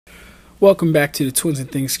Welcome back to the Twins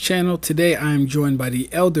and Things channel. Today I am joined by the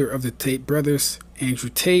elder of the Tate brothers,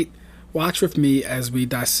 Andrew Tate. Watch with me as we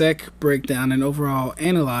dissect, break down, and overall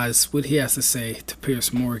analyze what he has to say to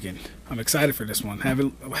Piers Morgan. I'm excited for this one.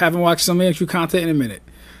 Haven't watched some Andrew content in a minute.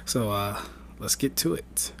 So let's get to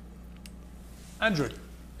it. Andrew,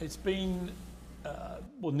 it's been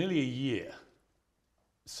nearly a year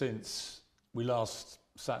since we last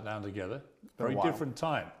sat down together. Very different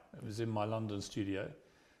time. It was in my London studio.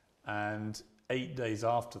 And 8 days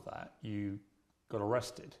after that, you got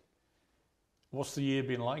arrested. What's the year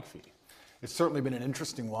been like for you? It's certainly been an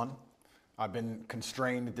interesting one. I've been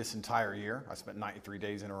constrained this entire year. I spent 93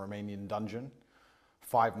 days in a Romanian dungeon,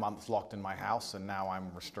 5 months locked in my house, and now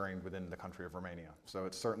I'm restrained within the country of Romania. So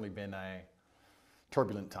it's certainly been a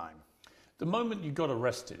turbulent time. The moment you got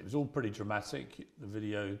arrested, it was all pretty dramatic. The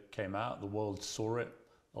video came out, the world saw it,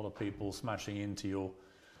 a lot of people smashing into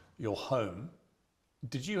your home.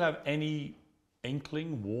 Did you have any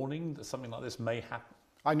inkling, warning that something like this may happen?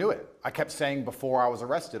 I knew it. I kept saying before I was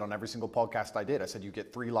arrested on every single podcast I did, I said, you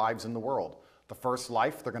get 3 lives in the world. The first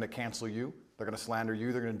life, they're going to cancel you. They're going to slander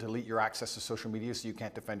you. They're going to delete your access to social media so you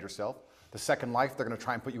can't defend yourself. The second life, they're going to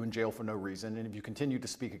try and put you in jail for no reason. And if you continue to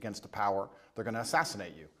speak against the power, they're going to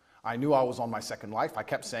assassinate you. I knew I was on my second life. I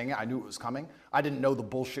kept saying it. I knew it was coming. I didn't know the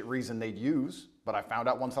bullshit reason they'd use, but I found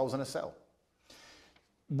out once I was in a cell.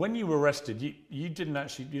 When you were arrested, you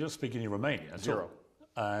don't speak any Romanian at Zero.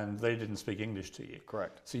 all, and they didn't speak English to you.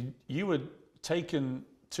 Correct. So you were taken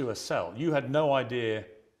to a cell. You had no idea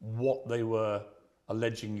what they were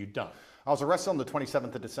alleging you'd done. I was arrested on the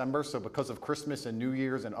 27th of December, so because of Christmas and New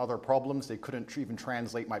Year's and other problems, they couldn't even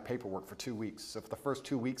translate my paperwork for 2 weeks. So for the first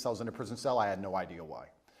 2 weeks I was in a prison cell, I had no idea why.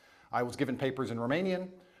 I was given papers in Romanian.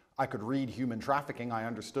 I could read human trafficking, I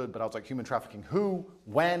understood, but I was like, human trafficking who,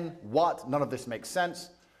 when, what? None of this makes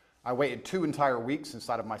sense. I waited 2 entire weeks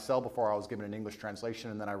inside of my cell before I was given an English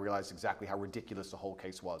translation, and then I realized exactly how ridiculous the whole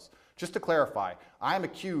case was. Just to clarify, I am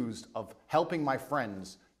accused of helping my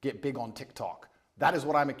friends get big on TikTok. That is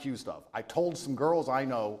what I'm accused of. I told some girls I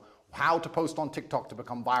know how to post on TikTok to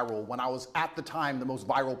become viral when I was at the time the most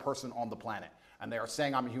viral person on the planet. And they are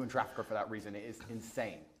saying I'm a human trafficker for that reason. It is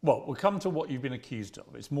insane. Well, we'll come to what you've been accused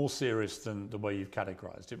of. It's more serious than the way you've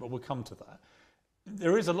categorized it, but we'll come to that.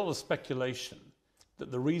 There is a lot of speculation that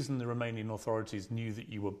the reason the Romanian authorities knew that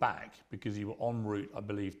you were back, because you were en route, I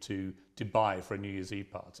believe, to Dubai for a New Year's Eve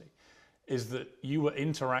party, is that you were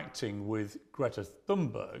interacting with Greta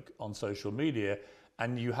Thunberg on social media,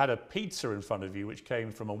 and you had a pizza in front of you which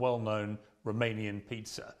came from a well-known Romanian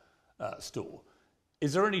pizza store.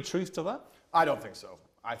 Is there any truth to that? I don't think so.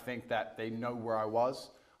 I think that they know where I was.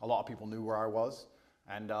 A lot of people knew where I was,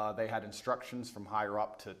 and they had instructions from higher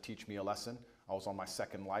up to teach me a lesson. I was on my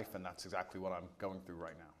second life, and that's exactly what I'm going through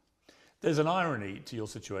right now. There's an irony to your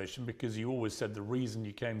situation, because you always said the reason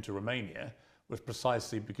you came to Romania was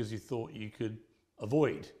precisely because you thought you could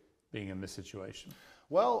avoid being in this situation.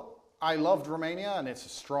 Well, I loved Romania, and it's a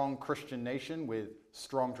strong Christian nation with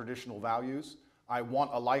strong traditional values. I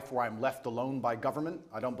want a life where I'm left alone by government.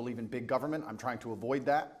 I don't believe in big government. I'm trying to avoid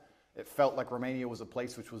that. It felt like Romania was a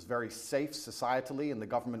place which was very safe societally, and the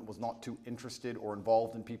government was not too interested or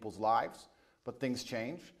involved in people's lives. But things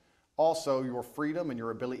change. Also, your freedom and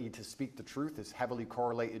your ability to speak the truth is heavily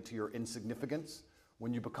correlated to your insignificance.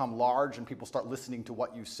 When you become large and people start listening to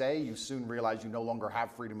what you say, you soon realize you no longer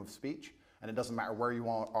have freedom of speech. And it doesn't matter where you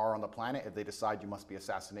are on the planet. If they decide you must be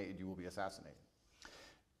assassinated, you will be assassinated.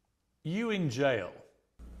 You in jail,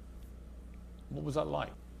 what was that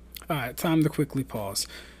like? All right, time to quickly pause.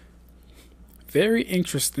 Very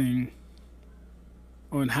interesting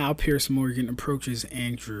on how Piers Morgan approaches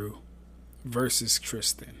Andrew versus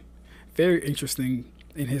Tristan. Very interesting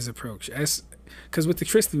in his approach. Because with the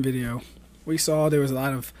Tristan video, we saw there was a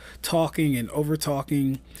lot of talking and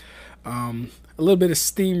over-talking, a little bit of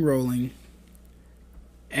steamrolling,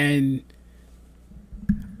 and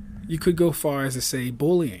you could go far as to say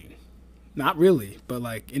bullying. Not really, but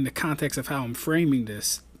like in the context of how I'm framing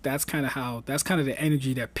this, that's kind of the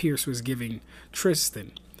energy that Piers was giving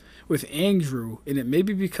Tristan. With Andrew, and it may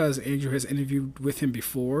be because Andrew has interviewed with him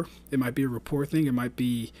before. It might be a rapport thing. It might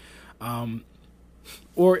be,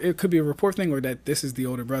 or it could be a rapport thing, or that this is the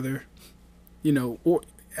older brother, or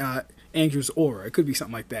Andrew's aura. It could be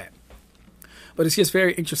something like that. But it's just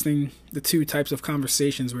very interesting, the two types of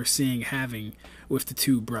conversations we're having with the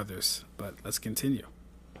two brothers. But let's continue.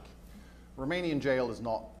 Romanian jail is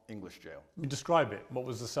not English jail. Describe it. What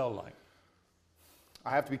was the cell like? I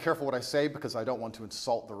have to be careful what I say because I don't want to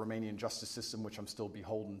insult the Romanian justice system, which I'm still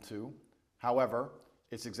beholden to. However,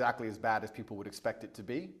 it's exactly as bad as people would expect it to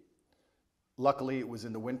be. Luckily, it was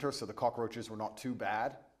in the winter, so the cockroaches were not too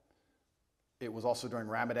bad. It was also during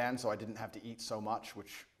Ramadan, so I didn't have to eat so much,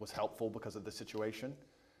 which was helpful because of the situation.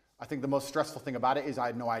 I think the most stressful thing about it is I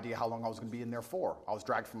had no idea how long I was going to be in there for. I was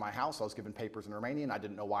dragged from my house. I was given papers in Romanian. I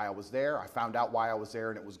didn't know why I was there. I found out why I was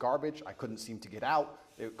there, and it was garbage. I couldn't seem to get out.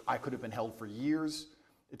 I could have been held for years.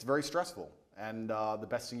 It's very stressful. And the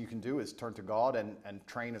best thing you can do is turn to God and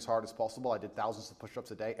train as hard as possible. I did thousands of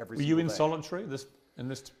push-ups a day every single day. Were you in solitary in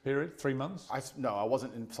this period, 3 months? No, I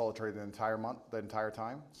wasn't in solitary the entire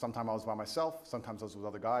time. Sometimes I was by myself, sometimes I was with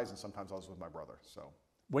other guys, and sometimes I was with my brother. So,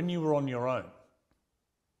 when you were on your own,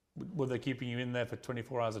 were they keeping you in there for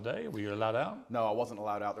 24 hours a day? Were you allowed out? No, I wasn't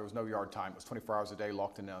allowed out. There was no yard time. It was 24 hours a day,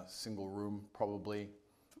 locked in a single room, probably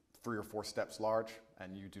 3 or 4 steps large,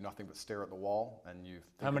 and you do nothing but stare at the wall. And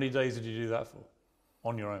How many days did you do that for,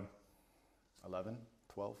 on your own? 11,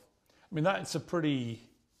 12. I mean, that's a pretty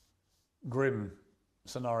grim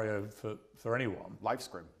scenario for anyone. Life's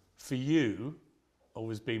grim. For you,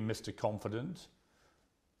 always being Mr. Confident,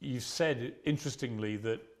 you said, interestingly,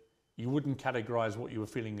 that you wouldn't categorize what you were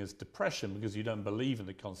feeling as depression because you don't believe in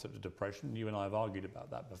the concept of depression. You and I have argued about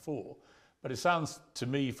that before. But it sounds to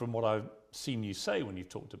me, from what I've seen you say when you've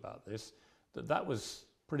talked about this, that was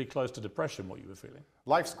pretty close to depression, what you were feeling.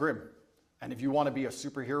 Life's grim. And if you want to be a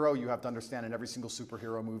superhero, you have to understand in every single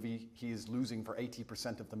superhero movie, he is losing for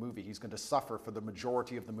 80% of the movie. He's going to suffer for the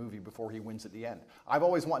majority of the movie before he wins at the end. I've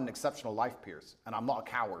always wanted an exceptional life, Piers, and I'm not a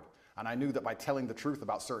coward. And I knew that by telling the truth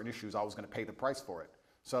about certain issues, I was going to pay the price for it.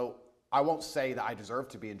 So I won't say that I deserve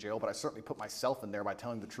to be in jail, but I certainly put myself in there by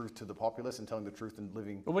telling the truth to the populace and telling the truth and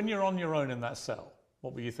living. But when you're on your own in that cell,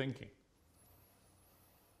 what were you thinking?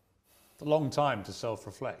 It's a long time to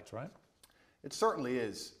self-reflect, right? It certainly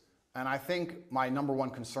is. And I think my number one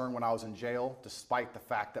concern when I was in jail, despite the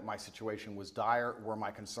fact that my situation was dire, were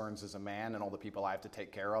my concerns as a man and all the people I have to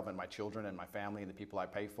take care of, and my children and my family and the people I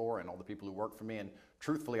pay for and all the people who work for me. And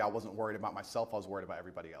truthfully, I wasn't worried about myself, I was worried about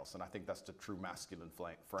everybody else. And I think that's the true masculine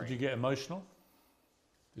frame. Did you get emotional?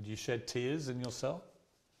 Did you shed tears in your cell?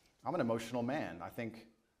 I'm an emotional man. I think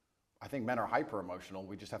men are hyper emotional.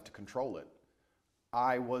 We just have to control it.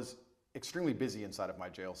 I was extremely busy inside of my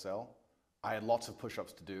jail cell. I had lots of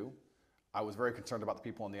push-ups to do. I was very concerned about the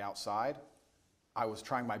people on the outside. I was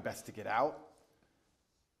trying my best to get out.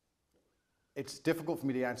 It's difficult for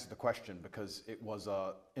me to answer the question because it was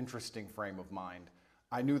an interesting frame of mind.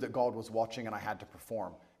 I knew that God was watching and I had to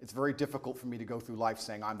perform. It's very difficult for me to go through life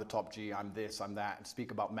saying I'm the top G, I'm this, I'm that, and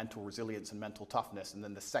speak about mental resilience and mental toughness, and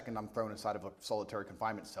then the second I'm thrown inside of a solitary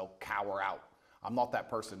confinement cell, cower out. I'm not that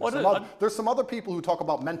person. There's some other people who talk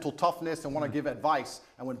about mental toughness and want to give advice,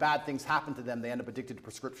 and when bad things happen to them, they end up addicted to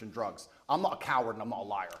prescription drugs. I'm not a coward and I'm not a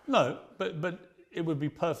liar. No, but it would be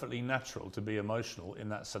perfectly natural to be emotional in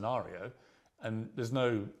that scenario, and there's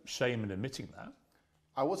no shame in admitting that.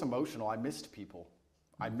 I was emotional. I missed people.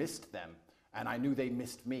 I missed them, and I knew they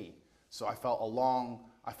missed me. So I felt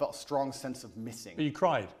a strong sense of missing. But you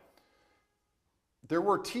cried. There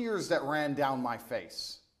were tears that ran down my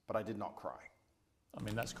face, but I did not cry. I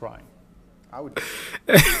mean, that's crying. I would.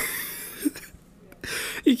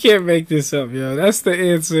 You can't make this up, yo. That's the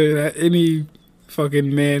answer that any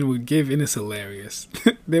fucking man would give, and it's hilarious.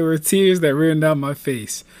 There were tears that ran down my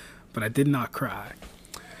face, but I did not cry.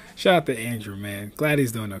 Shout out to Andrew, man. Glad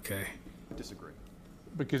he's doing okay. I disagree.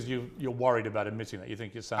 Because you're worried about admitting that. You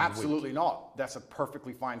think it sounds Absolutely not. That's a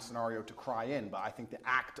perfectly fine scenario to cry in, but I think the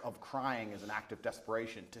act of crying is an act of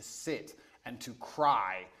desperation. To sit and to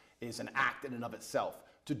cry is an act in and of itself.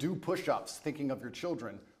 To do push-ups thinking of your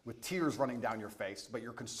children with tears running down your face, but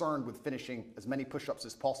you're concerned with finishing as many push-ups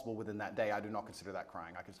as possible within that day, I do not consider that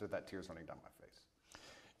crying. I consider that tears running down my face.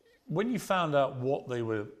 When you found out what they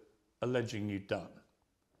were alleging you'd done,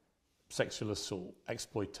 sexual assault,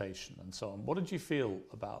 exploitation, and so on, what did you feel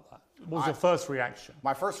about that? What was your first reaction?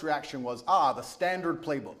 My first reaction was, the standard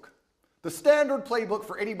playbook. The standard playbook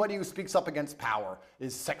for anybody who speaks up against power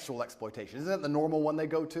is sexual exploitation. Isn't it the normal one they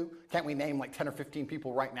go to? Can't we name like 10 or 15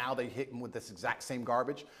 people right now they hit them with this exact same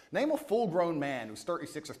garbage? Name a full-grown man who's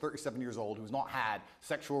 36 or 37 years old who's not had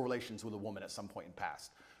sexual relations with a woman at some point in the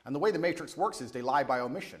past. And the way the Matrix works is they lie by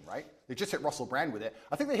omission, right? They just hit Russell Brand with it.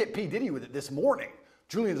 I think they hit P. Diddy with it this morning.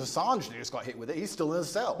 Julian Assange just got hit with it. He's still in his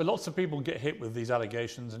cell. But lots of people get hit with these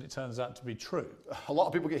allegations and it turns out to be true. A lot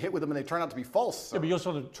of people get hit with them and they turn out to be false. So. Yeah, but you're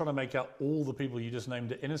sort of trying to make out all the people you just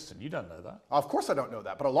named are innocent. You don't know that. Of course I don't know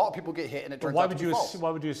that, but a lot of people get hit and it turns out to be false. Why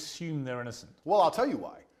would you assume they're innocent? Well, I'll tell you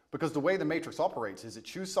why. Because the way the Matrix operates is it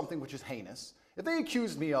chooses something which is heinous. If they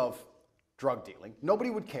accused me of drug dealing, nobody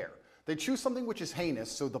would care. They choose something which is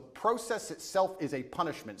heinous, so the process itself is a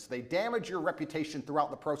punishment. So they damage your reputation throughout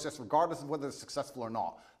the process, regardless of whether it's successful or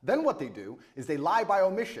not. Then what they do is they lie by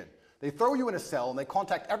omission. They throw you in a cell and they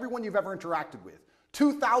contact everyone you've ever interacted with.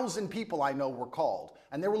 2,000 people I know were called,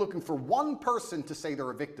 and they were looking for one person to say they're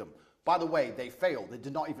a victim. By the way, they failed. They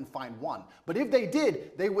did not even find one. But if they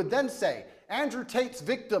did, they would then say, Andrew Tate's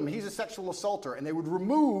victim, he's a sexual assaulter. And they would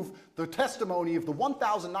remove the testimony of the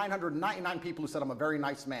 1,999 people who said, I'm a very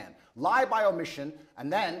nice man. Lie by omission.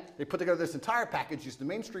 And then they put together this entire package, used the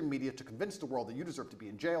mainstream media to convince the world that you deserve to be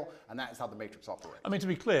in jail. And that is how the Matrix operates. I mean, to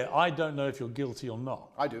be clear, I don't know if you're guilty or not.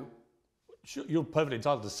 I do. You're perfectly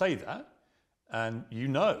entitled to say that. And you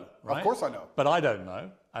know, right? Of course I know. But I don't know.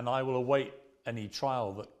 And I will await any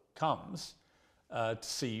trial that comes to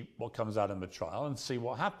see what comes out in the trial and see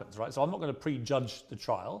what happens, right? So I'm not going to prejudge the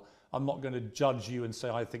trial. I'm not going to judge you and say,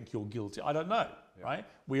 I think you're guilty. I don't know, right?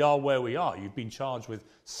 We are where we are. You've been charged with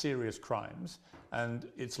serious crimes and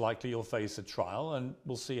it's likely you'll face a trial and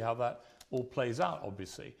we'll see how that all plays out,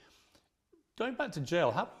 obviously. Going back to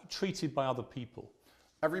jail, how were you treated by other people?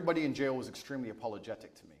 Everybody in jail was extremely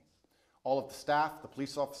apologetic to me. All of the staff, the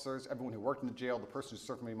police officers, everyone who worked in the jail, the person who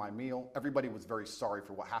served me my meal, everybody was very sorry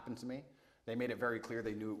for what happened to me. They made it very clear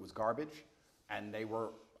they knew it was garbage, and they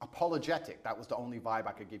were apologetic. That was the only vibe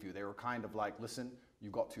I could give you. They were kind of like, listen,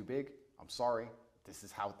 you got too big. I'm sorry. This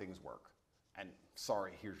is how things work. And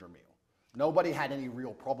sorry, here's your meal. Nobody had any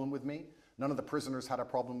real problem with me. None of the prisoners had a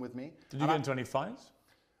problem with me. Did you get into any fights?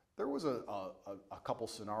 There was a couple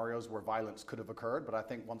scenarios where violence could have occurred, but I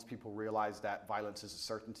think once people realize that violence is a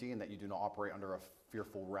certainty and that you do not operate under a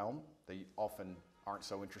fearful realm, they often aren't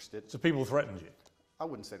so interested. So people threatened you? I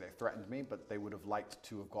wouldn't say they threatened me, but they would have liked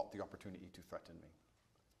to have got the opportunity to threaten me.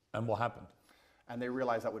 And what happened? And they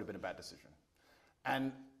realized that would have been a bad decision.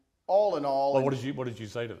 And all in all... Well, what did you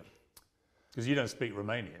say to them? Because you don't speak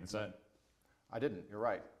Romanian, so... I didn't, you're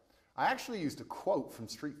right. I actually used a quote from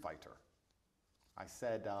Street Fighter. I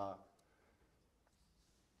said,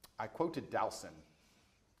 I quoted Dowson,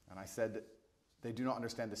 and I said, they do not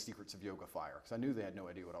understand the secrets of yoga fire, because I knew they had no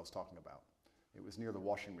idea what I was talking about. It was near the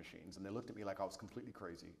washing machines, and they looked at me like I was completely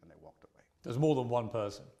crazy, and they walked away. There's more than one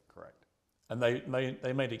person? Correct. And they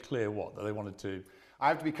made it clear what? That they wanted to... I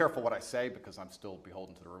have to be careful what I say, because I'm still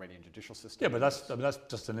beholden to the Romanian judicial system. Yeah, but that's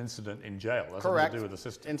just an incident in jail. That's correct. Nothing to do with the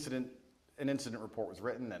system. An incident report was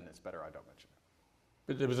written, and it's better I don't mention it.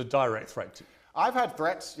 But there was a direct threat to you. I've had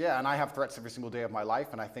threats, yeah, and I have threats every single day of my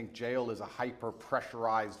life, and I think jail is a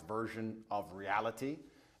hyper-pressurized version of reality,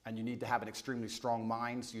 and you need to have an extremely strong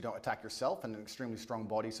mind so you don't attack yourself, and an extremely strong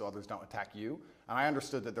body so others don't attack you. And I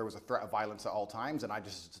understood that there was a threat of violence at all times, and I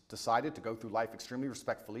just decided to go through life extremely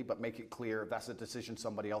respectfully, but make it clear if that's a decision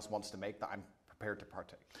somebody else wants to make, that I'm prepared to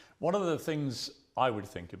partake. One of the things I would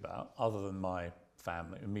think about, other than my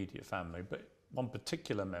family, immediate family, but one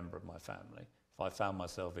particular member of my family, if I found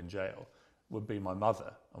myself in jail, would be my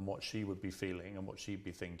mother and what she would be feeling and what she'd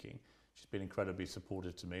be thinking. She's been incredibly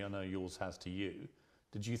supportive to me. I know yours has to you.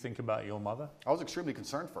 Did you think about your mother? I was extremely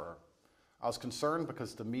concerned for her. I was concerned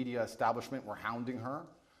because the media establishment were hounding her.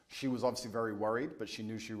 She was obviously very worried, but she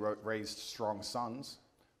knew she raised strong sons.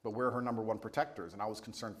 But we're her number one protectors, and I was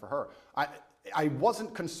concerned for her. I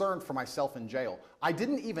wasn't concerned for myself in jail. I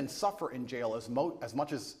didn't even suffer in jail as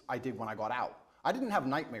much as I did when I got out. I didn't have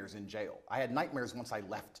nightmares in jail. I had nightmares once I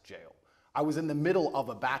left jail. I was in the middle of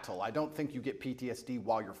a battle. I don't think you get PTSD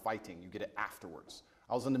while you're fighting. You get it afterwards.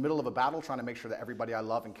 I was in the middle of a battle trying to make sure that everybody I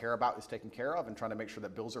love and care about is taken care of and trying to make sure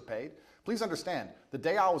that bills are paid. Please understand, the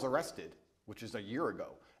day I was arrested, which is a year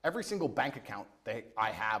ago, every single bank account that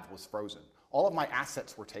I have was frozen. All of my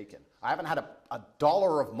assets were taken. I haven't had a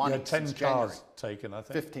dollar of money since January. You had 10 cars taken, I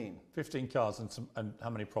think. 15. 15 cars and how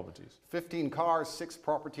many properties? 15 cars, 6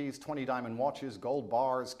 properties, 20 diamond watches, gold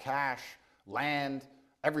bars, cash, land,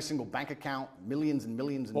 every single bank account, millions and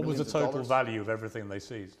millions and millions of dollars. What was the total value of everything they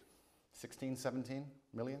seized? 16, 17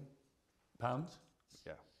 million. Pounds?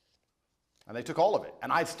 Yeah. And they took all of it.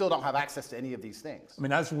 And I still don't have access to any of these things. I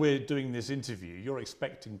mean, as we're doing this interview, you're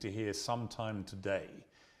expecting to hear sometime today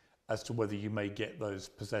as to whether you may get those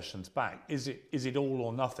possessions back. Is it all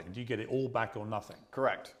or nothing? Do you get it all back or nothing?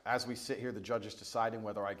 Correct. As we sit here, the judge is deciding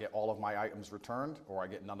whether I get all of my items returned or I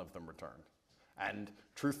get none of them returned. And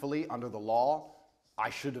truthfully, under the law, I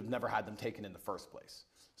should have never had them taken in the first place.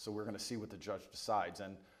 So we're going to see what the judge decides.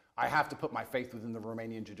 And I have to put my faith within the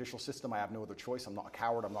Romanian judicial system. I have no other choice. I'm not a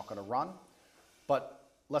coward. I'm not going to run. But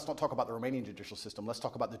let's not talk about the Romanian judicial system. Let's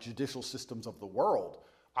talk about the judicial systems of the world.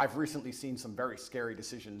 I've recently seen some very scary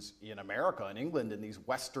decisions in America and England and these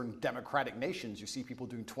Western democratic nations. You see people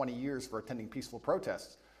doing 20 years for attending peaceful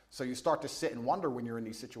protests. So you start to sit and wonder when you're in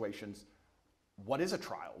these situations, what is a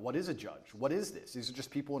trial? What is a judge? What is this? These are just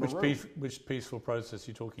people in a room. Which peaceful protest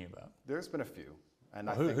are you talking about? There's been a few. And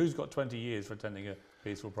who's got 20 years for attending a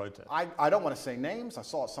peaceful protest? I don't want to say names. I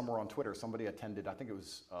saw it somewhere on Twitter. Somebody attended, I think it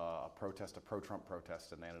was a pro-Trump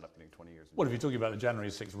protest, and they ended up getting 20 years. Well, if you're talking about the January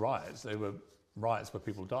 6th riots, they were riots where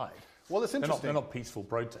people died. Well, it's interesting. They're not peaceful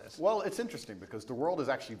protests. Well, it's interesting because the world is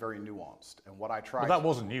actually very nuanced. And what I tried... Well, that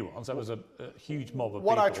wasn't nuanced. That was a huge mob of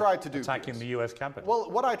what people I tried to do, attacking the US Capitol.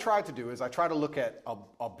 Well, what I tried to do is I try to look at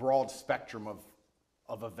a broad spectrum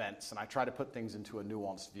of events, and I try to put things into a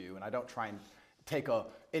nuanced view, and I don't try and take a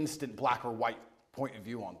instant black or white point of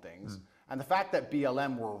view on things. And the fact that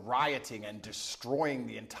BLM were rioting and destroying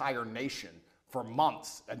the entire nation for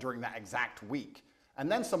months and during that exact week,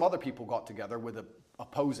 and then some other people got together with a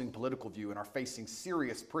opposing political view and are facing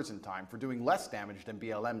serious prison time for doing less damage than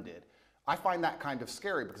BLM did. I find that kind of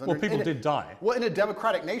scary because people did die. Well, in a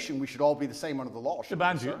democratic nation, we should all be the same under the law. But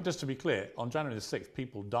Andrew, just to be clear, on January the 6th,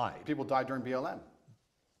 people died. People died during BLM.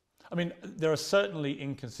 I mean, there are certainly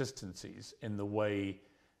inconsistencies in the way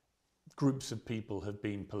groups of people have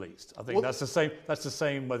been policed. I think that's the same. That's the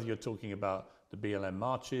same whether you're talking about the BLM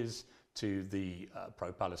marches to the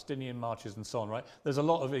pro-Palestinian marches and so on, right? There's a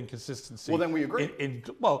lot of inconsistency. Well, then we agree.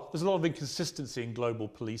 Well, there's a lot of inconsistency in global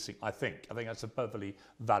policing, I think. I think that's a perfectly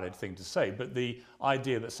valid thing to say. But the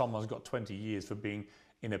idea that someone's got 20 years for being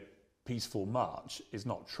in a peaceful march is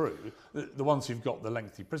not true. The ones who've got the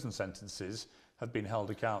lengthy prison sentences have been held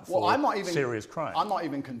account for serious crime. I'm not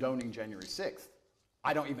even condoning January 6th.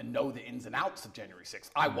 I don't even know the ins and outs of January 6th.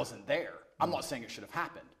 I wasn't there. I'm not saying it should have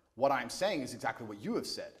happened. What I'm saying is exactly what you have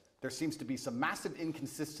said. There seems to be some massive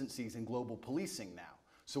inconsistencies in global policing now.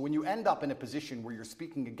 So when you end up in a position where you're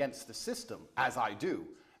speaking against the system, as I do,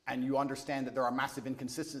 and you understand that there are massive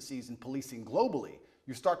inconsistencies in policing globally,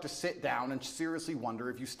 you start to sit down and seriously wonder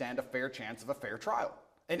if you stand a fair chance of a fair trial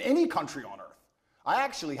in any country on earth. I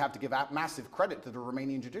actually have to give massive credit to the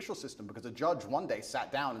Romanian judicial system because a judge one day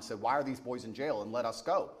sat down and said, why are these boys in jail, and let us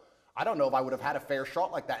go. I don't know if I would have had a fair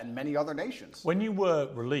shot like that in many other nations. When you were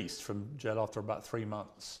released from jail after about 3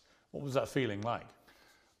 months, what was that feeling like?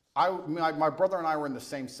 My brother and I were in the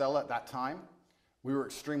same cell at that time. We were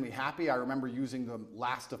extremely happy. I remember using the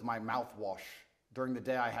last of my mouthwash. During the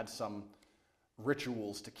day, I had some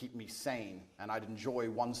rituals to keep me sane, and I'd enjoy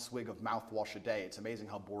 1 swig of mouthwash a day. It's amazing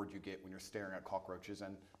how bored you get when you're staring at cockroaches,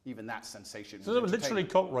 and even that sensation. So there were literally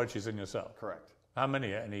cockroaches in your cell? Correct. How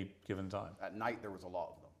many at any given time? At night, there was a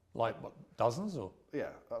lot of them. Like what, dozens or? Yeah,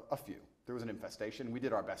 a few. There was an infestation. We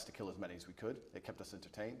did our best to kill as many as we could. It kept us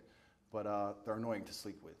entertained, but they're annoying to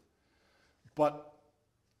sleep with. But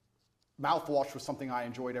mouthwash was something I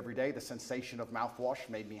enjoyed every day. The sensation of mouthwash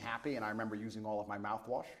made me happy, and I remember using all of my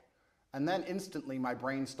mouthwash. And then instantly my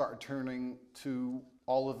brain started turning to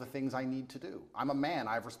all of the things I need to do. I'm a man,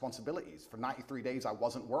 I have responsibilities. For 93 days I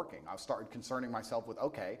wasn't working. I started concerning myself with,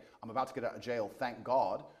 okay, I'm about to get out of jail, thank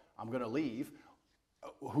God. I'm gonna leave.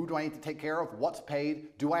 Who do I need to take care of? What's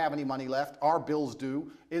paid? Do I have any money left? Are bills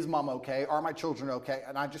due? Is mom okay? Are my children okay?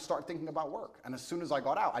 And I just started thinking about work. And as soon as I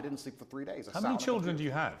got out, I didn't sleep for 3 days. How many children do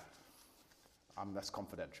you have? That's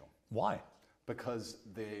confidential. Why? Because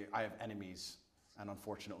I have enemies, and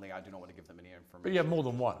unfortunately I do not want to give them any information. But you have more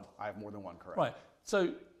than one? I have more than one, correct. Right.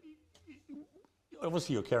 So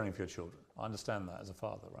obviously you're caring for your children. I understand that as a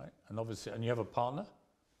father, right? And obviously, and you have a partner?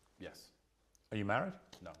 Yes. Are you married?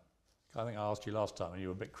 No. I think I asked you last time and you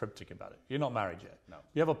were a bit cryptic about it. You're not married yet? No.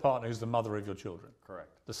 You have a partner who's the mother of your children? Correct.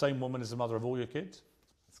 The same woman is the mother of all your kids?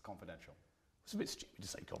 It's confidential. It's a bit stupid to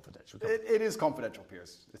say confidential. It is confidential,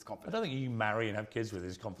 Piers. It's I confidential. don't think you marry and have kids with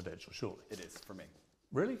is confidential, surely. It is for me.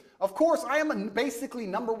 Really? Of course, I am basically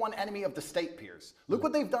 #1 enemy of the state, Piers. Look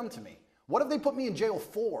what they've done to me. What have they put me in jail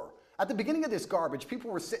for? At the beginning of this garbage,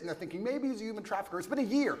 people were sitting there thinking, maybe he's a human trafficker. It's been a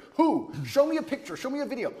year. Who? Show me a picture. Show me a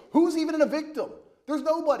video. Who's even a victim? There's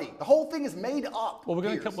nobody. The whole thing is made up. Well, we're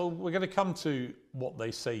going to come to what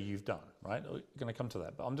they say you've done, right? We're going to come to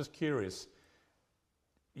that. But I'm just curious.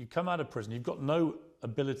 You come out of prison. You've got no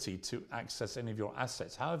ability to access any of your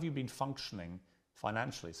assets. How have you been functioning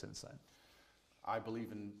financially since then? I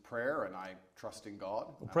believe in prayer and I trust in God.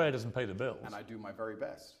 Well, prayer doesn't pay the bills. And I do my very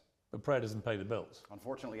best. But prayer doesn't pay the bills.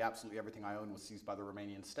 Unfortunately, absolutely everything I own was seized by the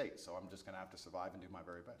Romanian state, so I'm just going to have to survive and do my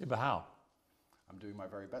very best. Yeah, but how? I'm doing my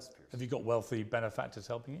very best, Piers. Have you got wealthy benefactors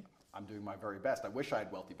helping you? I'm doing my very best. I wish I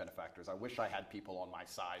had wealthy benefactors. I wish I had people on my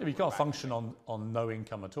side. Yeah, but you can't function on no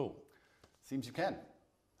income at all. Seems you can.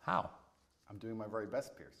 How? I'm doing my very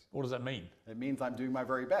best, Piers. What does that mean? It means I'm doing my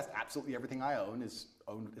very best. Absolutely everything I own is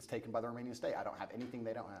taken by the Romanian state. I don't have anything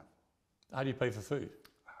they don't have. How do you pay for food?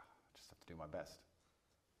 I just have to do my best.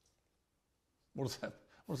 What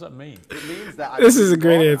does that mean? It means that this is a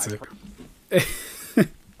great answer.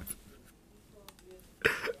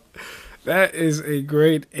 That is a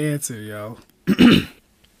great answer, yo.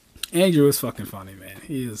 Andrew is fucking funny, man.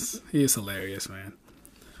 He is hilarious, man.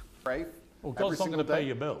 Pray. Well, God's not going to pay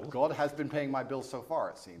your bills. God has been paying my bills so far,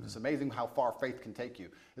 it seems. It's amazing how far faith can take you.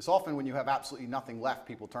 It's often when you have absolutely nothing left,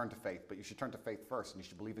 people turn to faith, but you should turn to faith first, and you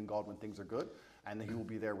should believe in God when things are good, and that he will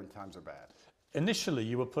be there when times are bad. Initially,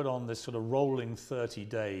 you were put on this sort of rolling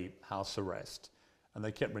 30-day house arrest, and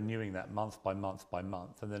they kept renewing that month by month by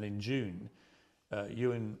month. And then in June,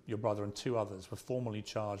 you and your brother and 2 others were formally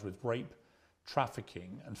charged with rape,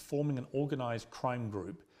 trafficking, and forming an organised crime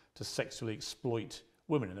group to sexually exploit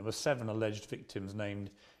women. And there were 7 alleged victims named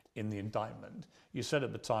in the indictment. You said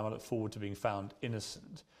at the time, I look forward to being found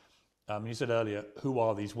innocent. You said earlier, who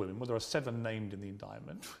are these women? Well, there are 7 named in the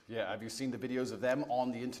indictment. Yeah, have you seen the videos of them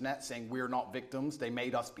on the internet saying we're not victims? They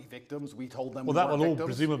made us be victims. We told them well, we that weren't will all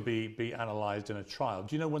victims. presumably be analysed in a trial.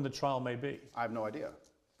 Do you know when the trial may be? I have no idea.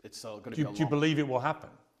 It's going to be a long... Do you believe it will happen?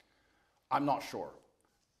 I'm not sure.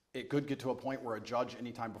 It could get to a point where a judge,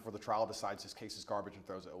 anytime before the trial, decides his case is garbage and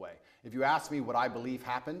throws it away. If you ask me what I believe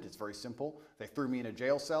happened, it's very simple. They threw me in a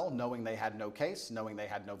jail cell knowing they had no case, knowing they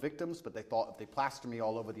had no victims, but they thought if they plaster me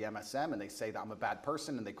all over the MSM and they say that I'm a bad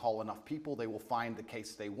person and they call enough people, they will find the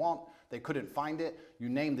case they want. They couldn't find it. You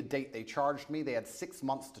name the date they charged me. They had 6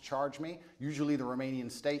 months to charge me. Usually the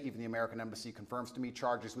Romanian state, even the American embassy confirms to me,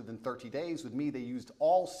 charges within 30 days. With me, they used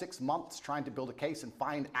all 6 months trying to build a case and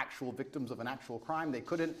find actual victims of an actual crime. They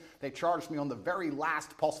couldn't. They charged me on the very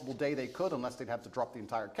last possible day they could, unless they'd have to drop the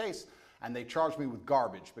entire case. And they charged me with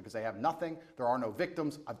garbage because they have nothing. There are no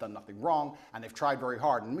victims. I've done nothing wrong. And they've tried very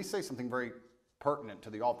hard. And let me say something very pertinent to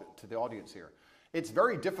the audience here. It's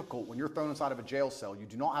very difficult when you're thrown inside of a jail cell. You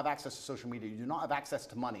do not have access to social media. You do not have access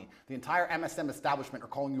to money. The entire MSM establishment are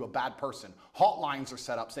calling you a bad person. Hotlines are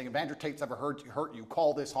set up saying, if Andrew Tate's ever hurt you,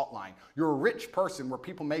 call this hotline. You're a rich person where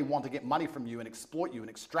people may want to get money from you and exploit you and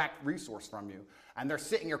extract resource from you. And they're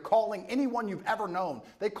sitting here calling anyone you've ever known.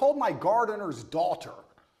 They called my gardener's daughter,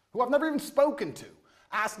 who I've never even spoken to,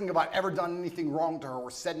 asking if I've ever done anything wrong to her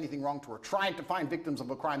or said anything wrong to her, trying to find victims of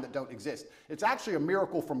a crime that don't exist. It's actually a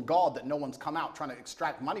miracle from God that no one's come out trying to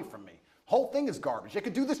extract money from me. Whole thing is garbage. They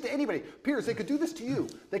could do this to anybody. Piers, they could do this to you.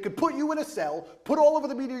 They could put you in a cell, put all over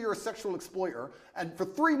the media you're a sexual exploiter, and for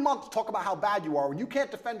 3 months talk about how bad you are when you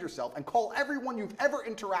can't defend yourself, and call everyone you've ever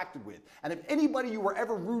interacted with. And if anybody you were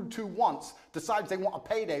ever rude to once decides they want a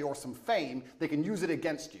payday or some fame, they can use it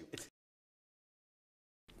against you.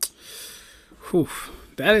 Whew.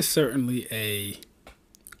 That is certainly a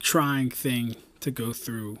trying thing to go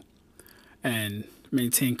through and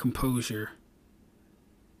maintain composure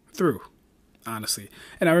through, honestly.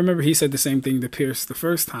 And I remember he said the same thing to Piers the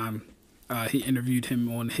first time he interviewed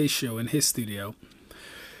him on his show in his studio.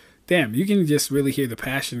 Damn, you can just really hear the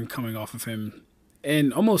passion coming off of him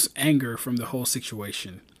and almost anger from the whole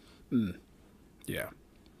situation. Yeah.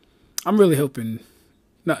 I'm really hoping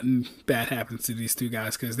nothing bad happens to these 2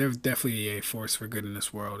 guys, because they're definitely a force for good in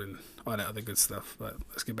this world and all that other good stuff. But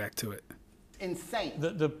let's get back to it. Insane.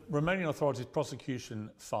 The Romanian authorities'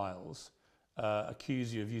 prosecution files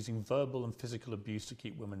accuse you of using verbal and physical abuse to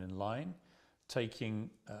keep women in line,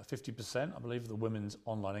 taking 50%, I believe, of the women's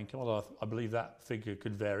online income, although I believe that figure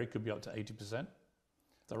could vary, could be up to 80%. Is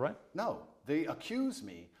that right? No, they accuse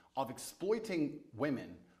me of exploiting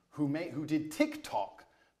women who did TikTok.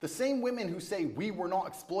 The same women who say we were not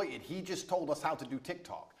exploited, he just told us how to do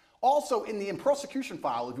TikTok. Also, in the prosecution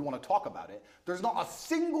file, if you want to talk about it, there's not a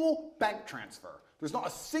single bank transfer. There's not a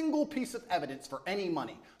single piece of evidence for any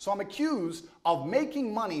money. So I'm accused of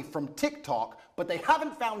making money from TikTok, but they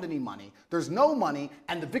haven't found any money. There's no money,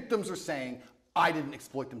 and the victims are saying, I didn't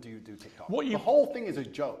exploit them to do TikTok. The whole thing is a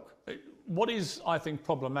joke. What is, I think,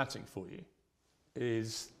 problematic for you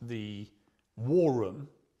is war room,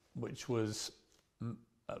 which was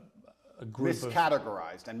a group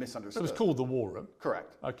miscategorized and misunderstood. It was called the war room.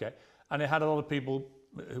 Correct. Okay. And it had a lot of people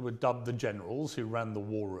who were dubbed the generals who ran the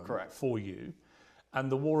war room. Correct. For you.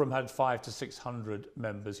 And the war room had 500 to 600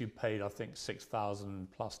 members who paid, I think,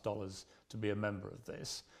 $6,000+ to be a member of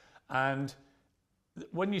this. And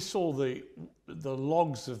when you saw the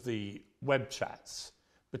logs of the web chats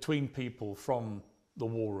between people from the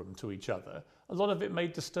war room to each other, a lot of it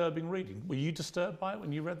made disturbing reading. Were you disturbed by it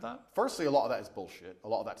when you read that? Firstly, a lot of that is bullshit. A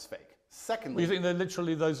lot of that's fake. Secondly... You think that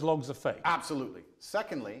literally those logs are fake? Absolutely.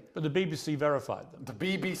 Secondly... But the BBC verified them. The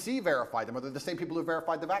BBC verified them. Or they're the same people who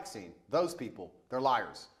verified the vaccine. Those people, they're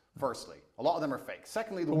liars, firstly. A lot of them are fake.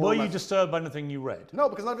 Secondly, were you disturbed by anything you read? No,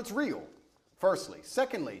 because none of it's real, firstly.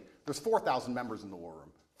 Secondly, there's 4,000 members in the war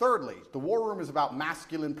room. Thirdly, the war room is about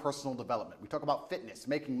masculine personal development. We talk about fitness,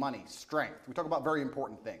 making money, strength. We talk about very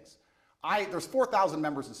important things. There's 4,000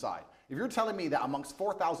 members inside. If you're telling me that amongst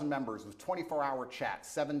 4,000 members with 24-hour chats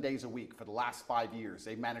 7 days a week for the last 5 years,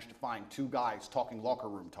 they've managed to find 2 guys talking locker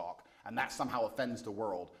room talk, and that somehow offends the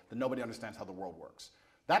world, then nobody understands how the world works.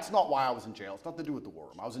 That's not why I was in jail. It's nothing to do with the war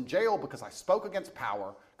room. I was in jail because I spoke against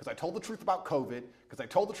power, because I told the truth about COVID, because I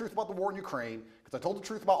told the truth about the war in Ukraine, because I told the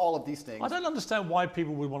truth about all of these things. I don't understand why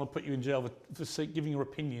people would want to put you in jail for giving your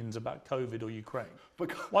opinions about COVID or Ukraine.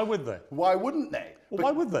 Why would they? Why wouldn't they? Well,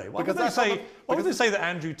 why would they? Why would they say that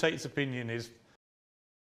Andrew Tate's opinion is...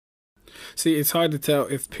 See, it's hard to tell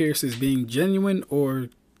if Piers is being genuine or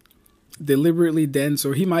deliberately dense,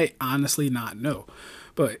 or he might honestly not know.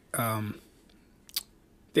 But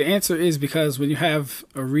the answer is because when you have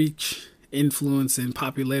a reach, influence, and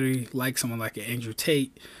popularity like someone like Andrew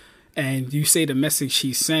Tate, and you say the message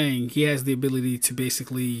he's saying, he has the ability to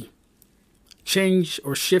basically change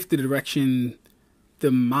or shift the direction the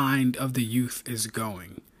mind of the youth is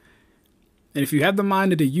going. And if you have the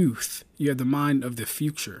mind of the youth, you have the mind of the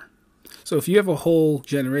future. So if you have a whole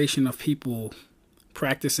generation of people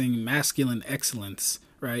practicing masculine excellence,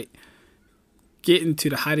 right, getting to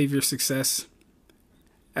the height of your success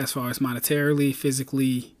as far as monetarily,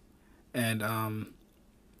 physically, and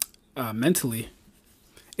mentally,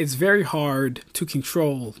 it's very hard to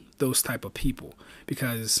control those type of people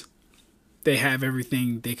because they have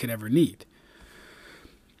everything they could ever need.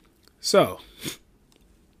 So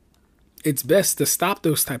it's best to stop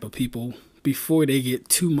those type of people before they get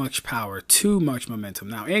too much power, too much momentum.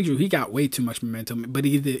 Now, Andrew, he got way too much momentum, but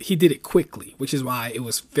he did it quickly, which is why it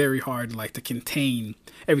was very hard, like, to contain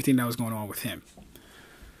everything that was going on with him.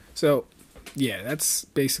 So, yeah, that's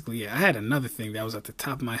basically it. I had another thing that was at the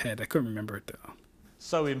top of my head. I couldn't remember it, though.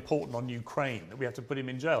 So important on Ukraine that we have to put him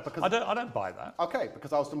in jail. Because I don't buy that. Okay,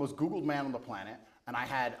 because I was the most Googled man on the planet, and I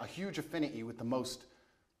had a huge affinity with the most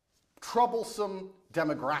troublesome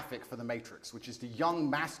demographic for the Matrix, which is the young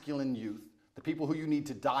masculine youth, the people who you need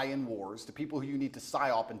to die in wars, the people who you need to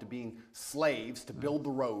psyop into being slaves to build the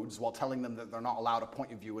roads while telling them that they're not allowed a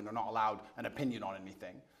point of view and they're not allowed an opinion on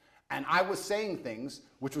anything. And I was saying things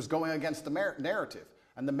which was going against the narrative.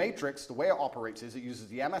 And the Matrix, the way it operates is it uses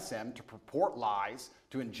the MSM to purport lies,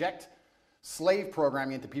 to inject slave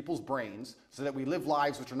programming into people's brains so that we live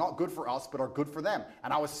lives which are not good for us but are good for them.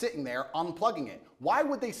 And I was sitting there unplugging it. Why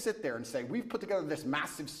would they sit there and say, we've put together this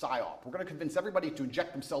massive psyop, we're going to convince everybody to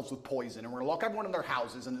inject themselves with poison, and we're going to lock everyone in their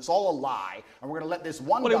houses, and it's all a lie, and we're going to let this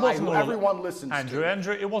one guy who everyone listens to.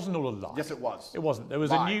 Andrew, it wasn't all a lie. Yes, it was. It wasn't. There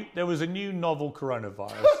was a new novel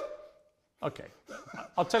coronavirus. Okay,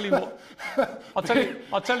 I'll tell you what. I'll tell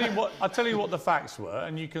you what the facts were,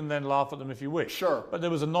 and you can then laugh at them if you wish. Sure. But there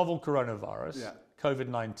was a novel coronavirus,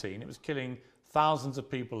 COVID-19. It was killing thousands of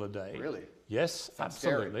people a day. Really? Yes, That's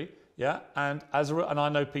absolutely. scary. Yeah, and I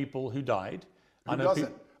know people who died. Who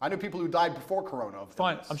doesn't? I know people who died before Corona.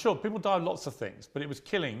 Fine, I'm sure people died of lots of things, but it was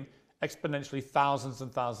killing exponentially thousands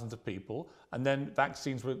and thousands of people, and then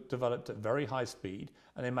vaccines were developed at very high speed,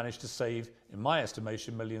 and they managed to save, in my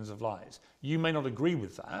estimation, millions of lives. You may not agree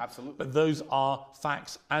with that, absolutely, but those are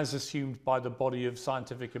facts as assumed by the body of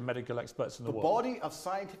scientific and medical experts in the world. The body of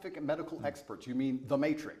scientific and medical experts, you mean the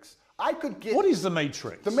Matrix? I could get... What is the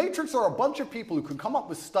Matrix? The Matrix are a bunch of people who can come up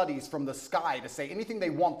with studies from the sky to say anything they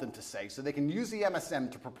want them to say, so they can use the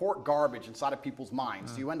MSM to purport garbage inside of people's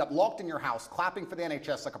minds. So you end up locked in your house, clapping for the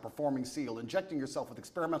NHS like a performing seal, injecting yourself with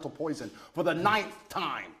experimental poison for the 9th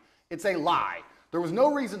time. It's a lie. There was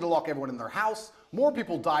no reason to lock everyone in their house. More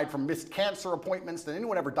people died from missed cancer appointments than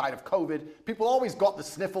anyone ever died of COVID. People always got the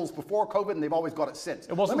sniffles before COVID, and they've always got it since.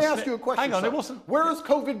 Let me ask you a question. Hang on, sir. it wasn't. Where has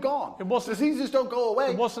COVID gone? It wasn't. Diseases don't go away.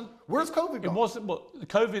 It wasn't. Where's COVID gone? It wasn't. Well, the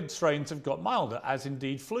COVID strains have got milder, as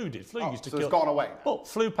indeed flu did. Flu used to kill. So it's gone away. Well,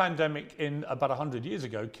 flu pandemic in about 100 years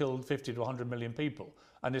ago killed 50 to 100 million people,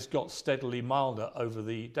 and it's got steadily milder over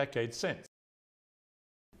the decades since.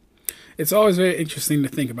 It's always very interesting to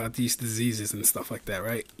think about these diseases and stuff like that,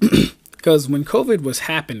 right? Because when COVID was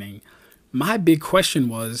happening, my big question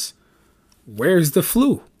was, where's the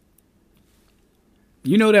flu?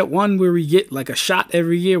 You know that one where we get like a shot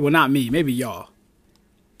every year? Well, not me. Maybe y'all.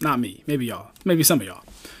 Not me. Maybe y'all. Maybe some of y'all.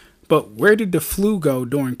 But where did the flu go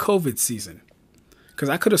during COVID season? Because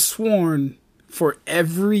I could have sworn for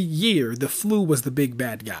every year the flu was the big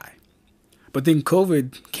bad guy. But then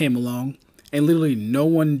COVID came along and literally no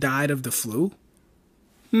one died of the flu?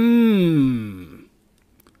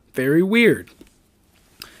 Very weird.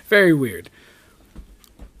 Very weird.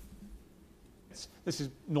 This is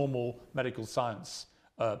normal medical science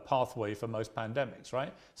pathway for most pandemics,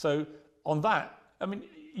 right? So on that, I mean,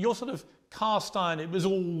 your sort of cast iron, it was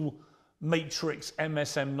all Matrix,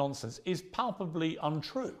 MSM nonsense is palpably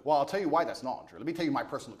untrue. Well, I'll tell you why that's not untrue. Let me tell you my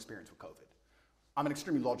personal experience with COVID. I'm an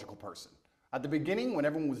extremely logical person. At the beginning, when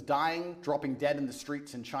everyone was dying, dropping dead in the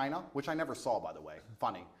streets in China, which I never saw, by the way,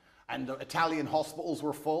 funny, and the Italian hospitals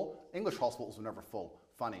were full, English hospitals were never full,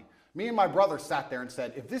 funny. Me and my brother sat there and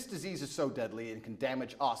said, if this disease is so deadly and can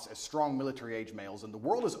damage us as strong military-age males, then the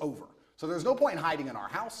world is over. So there's no point in hiding in our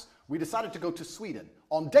house. We decided to go to Sweden.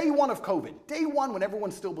 On day one of COVID, day one when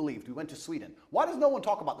everyone still believed, we went to Sweden. Why does no one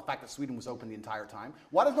talk about the fact that Sweden was open the entire time?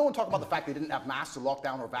 Why does no one talk about the fact they didn't have masks or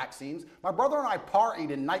lockdown or vaccines? My brother and I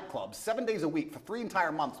partied in nightclubs 7 days a week for 3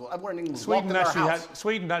 entire months while everyone in England was locked in their house.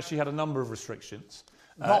 Sweden actually had a number of restrictions.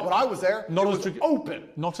 Not when I was there. It was open.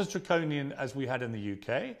 Not as draconian as we had in the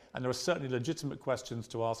UK, and there are certainly legitimate questions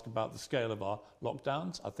to ask about the scale of our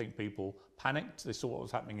lockdowns. I think people panicked. They saw what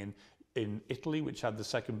was happening in Italy, which had the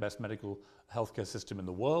second best medical healthcare system in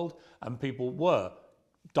the world, and people were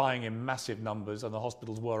dying in massive numbers and the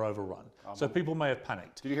hospitals were overrun. So people may have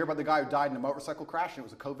panicked. Did you hear about the guy who died in a motorcycle crash and it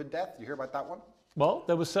was a COVID death? Did you hear about that one? Well,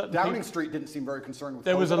 there was certain Downing Street didn't seem very concerned with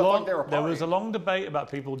there COVID. Was a long debate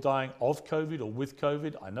about people dying of COVID or with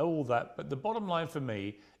COVID. I know all that, but the bottom line for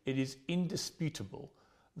me, it is indisputable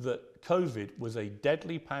that COVID was a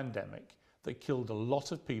deadly pandemic that killed a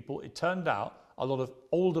lot of people. It turned out a lot of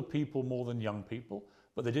older people more than young people,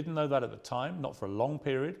 but they didn't know that at the time, not for a long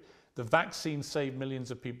period. The vaccine saved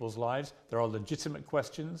millions of people's lives. There are legitimate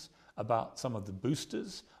questions about some of the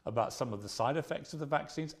boosters, about some of the side effects of the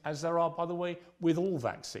vaccines, as there are, by the way, with all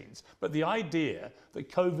vaccines. But the idea that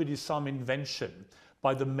COVID is some invention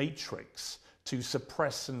by the Matrix to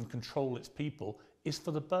suppress and control its people is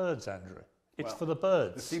for the birds, Andrew. It's for the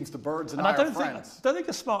birds. It seems the birds and I are friends. I don't think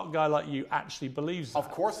a smart guy like you actually believes that.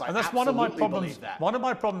 Of course I And that's absolutely one of my problems. believe that. One of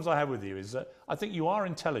my problems I have with you is that I think you are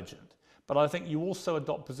intelligent, but I think you also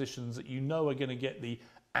adopt positions that you know are going to get the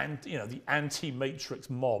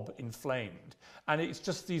anti-matrix mob inflamed. And it's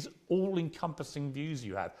just these all-encompassing views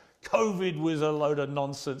you have. COVID was a load of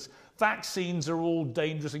nonsense. Vaccines are all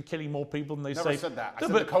dangerous and killing more people than they say. Never said that. I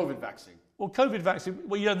said the COVID vaccine. Well, COVID vaccine,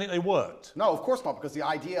 well, you don't think they worked? No, of course not, because the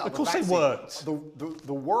idea of course they worked. The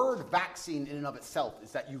word vaccine in and of itself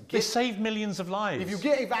is that you get... They save millions of lives. If you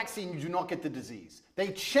get a vaccine, you do not get the disease. They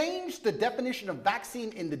changed the definition of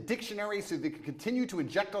vaccine in the dictionary so they could continue to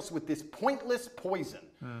inject us with this pointless poison.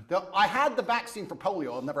 I had the vaccine for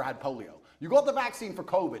polio. I've never had polio. You got the vaccine for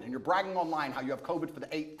COVID, and you're bragging online how you have COVID for the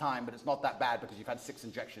 8th time, but it's not that bad because you've had 6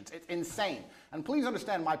 injections. It's insane. And please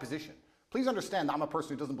understand my position. Please understand that I'm a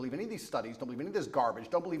person who doesn't believe any of these studies, don't believe any of this garbage,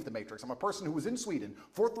 don't believe the Matrix. I'm a person who was in Sweden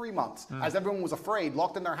for 3 months as everyone was afraid,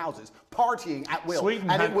 locked in their houses, partying at will.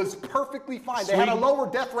 It was perfectly fine. They had a lower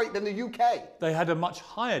death rate than the UK. They had a much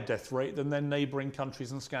higher death rate than their neighbouring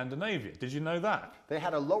countries in Scandinavia. Did you know that? They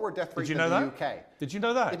had a lower death rate than the UK. Did you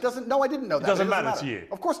know that? It doesn't, no, I didn't know that. It doesn't matter to you?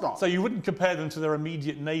 Of course not. So you wouldn't compare them to their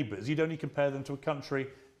immediate neighbours. You'd only compare them to a country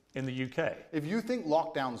in the UK. If you think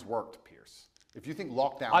lockdowns worked, Piers, if you think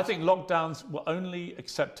lockdowns... I think lockdowns were only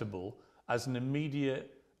acceptable as an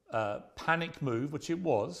immediate panic move, which it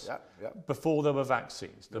was, before there were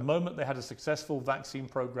vaccines. The moment they had a successful vaccine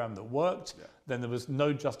program that worked, then there was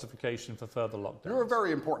no justification for further lockdowns. You're a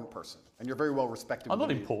very important person, and you're very well respected. I'm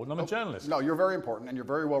not important, I'm a journalist. No, you're very important, and you're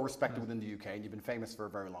very well respected within the UK, and you've been famous for a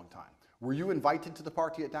very long time. Were you invited to the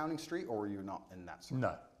party at Downing Street, or were you not in that circle?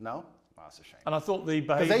 No. No? Oh, that's a shame. And I thought the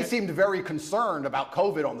behaviour... Because they seemed very concerned about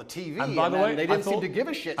COVID on the TV, and by the way, they didn't seem to give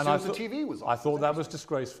a shit as soon as the TV was on. I thought that was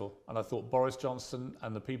disgraceful, and I thought Boris Johnson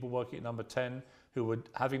and the people working at Number 10 who were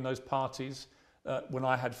having those parties, when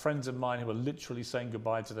I had friends of mine who were literally saying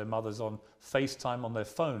goodbye to their mothers on FaceTime on their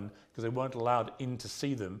phone because they weren't allowed in to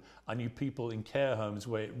see them. I knew people in care homes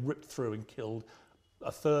where it ripped through and killed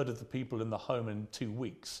a third of the people in the home in 2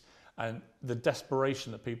 weeks. And the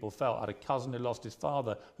desperation that people felt. I had a cousin who lost his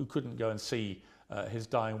father who couldn't go and see his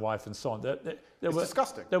dying wife and so on. It's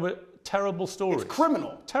disgusting. There were terrible stories. It's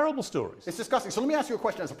criminal. Terrible stories. It's disgusting. So let me ask you a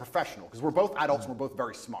question as a professional, because we're both adults and we're both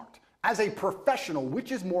very smart. As a professional,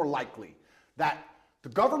 which is more likely, that the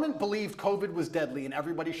government believed COVID was deadly and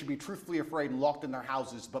everybody should be truthfully afraid and locked in their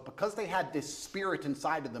houses, but because they had this spirit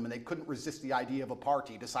inside of them and they couldn't resist the idea of a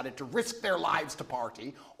party, decided to risk their lives to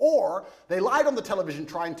party, or they lied on the television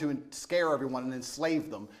trying to scare everyone and enslave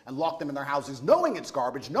them and lock them in their houses, knowing it's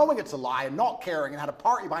garbage, knowing it's a lie, and not caring, and had a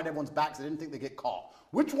party behind everyone's backs they didn't think they'd get caught.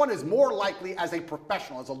 Which one is more likely as a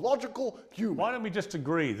professional, as a logical human? Why don't we just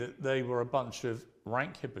agree that they were a bunch of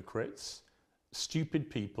rank hypocrites, stupid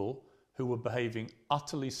people, who were behaving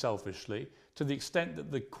utterly selfishly, to the extent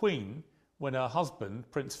that the Queen, when her husband,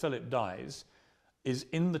 Prince Philip, dies, is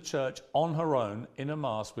in the church on her own, in a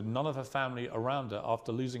mass, with none of her family around her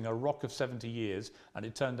after losing a rock of 70 years. And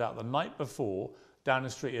it turned out the night before,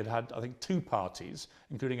 Downing Street had, I think, 2 parties,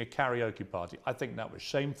 including a karaoke party. I think that was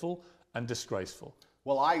shameful, and disgraceful.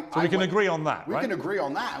 Well, we can agree on that, We right? can agree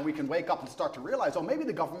on that, and we can wake up and start to realize, oh, maybe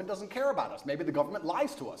the government doesn't care about us. Maybe the government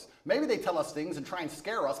lies to us. Maybe they tell us things and try and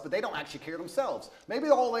scare us, but they don't actually care themselves. Maybe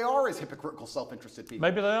all they are is hypocritical, self-interested people.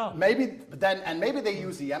 Maybe they are. Maybe they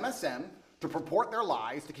use the MSM to purport their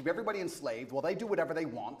lies, to keep everybody enslaved while they do whatever they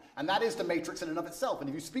want, and that is the matrix in and of itself. And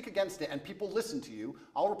if you speak against it and people listen to you,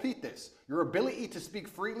 I'll repeat this. Your ability to speak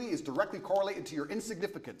freely is directly correlated to your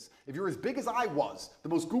insignificance. If you're as big as I was, the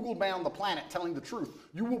most Googled man on the planet telling the truth,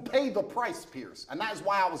 you will pay the price, Piers. And that is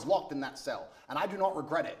why I was locked in that cell. And I do not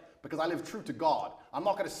regret it, because I live true to God. I'm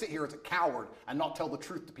not going to sit here as a coward and not tell the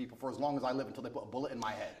truth to people for as long as I live until they put a bullet in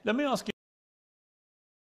my head. Let me ask you.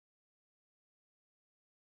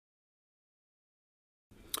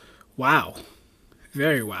 Wow.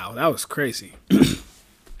 Very wow. That was crazy.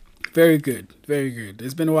 Very good. Very good.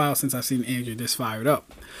 It's been a while since I've seen Andrew this fired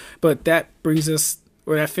up. But that brings us,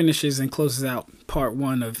 or that finishes and closes out part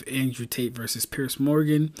 1 of Andrew Tate versus Piers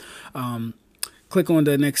Morgan. Click on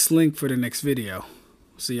the next link for the next video.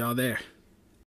 See y'all there.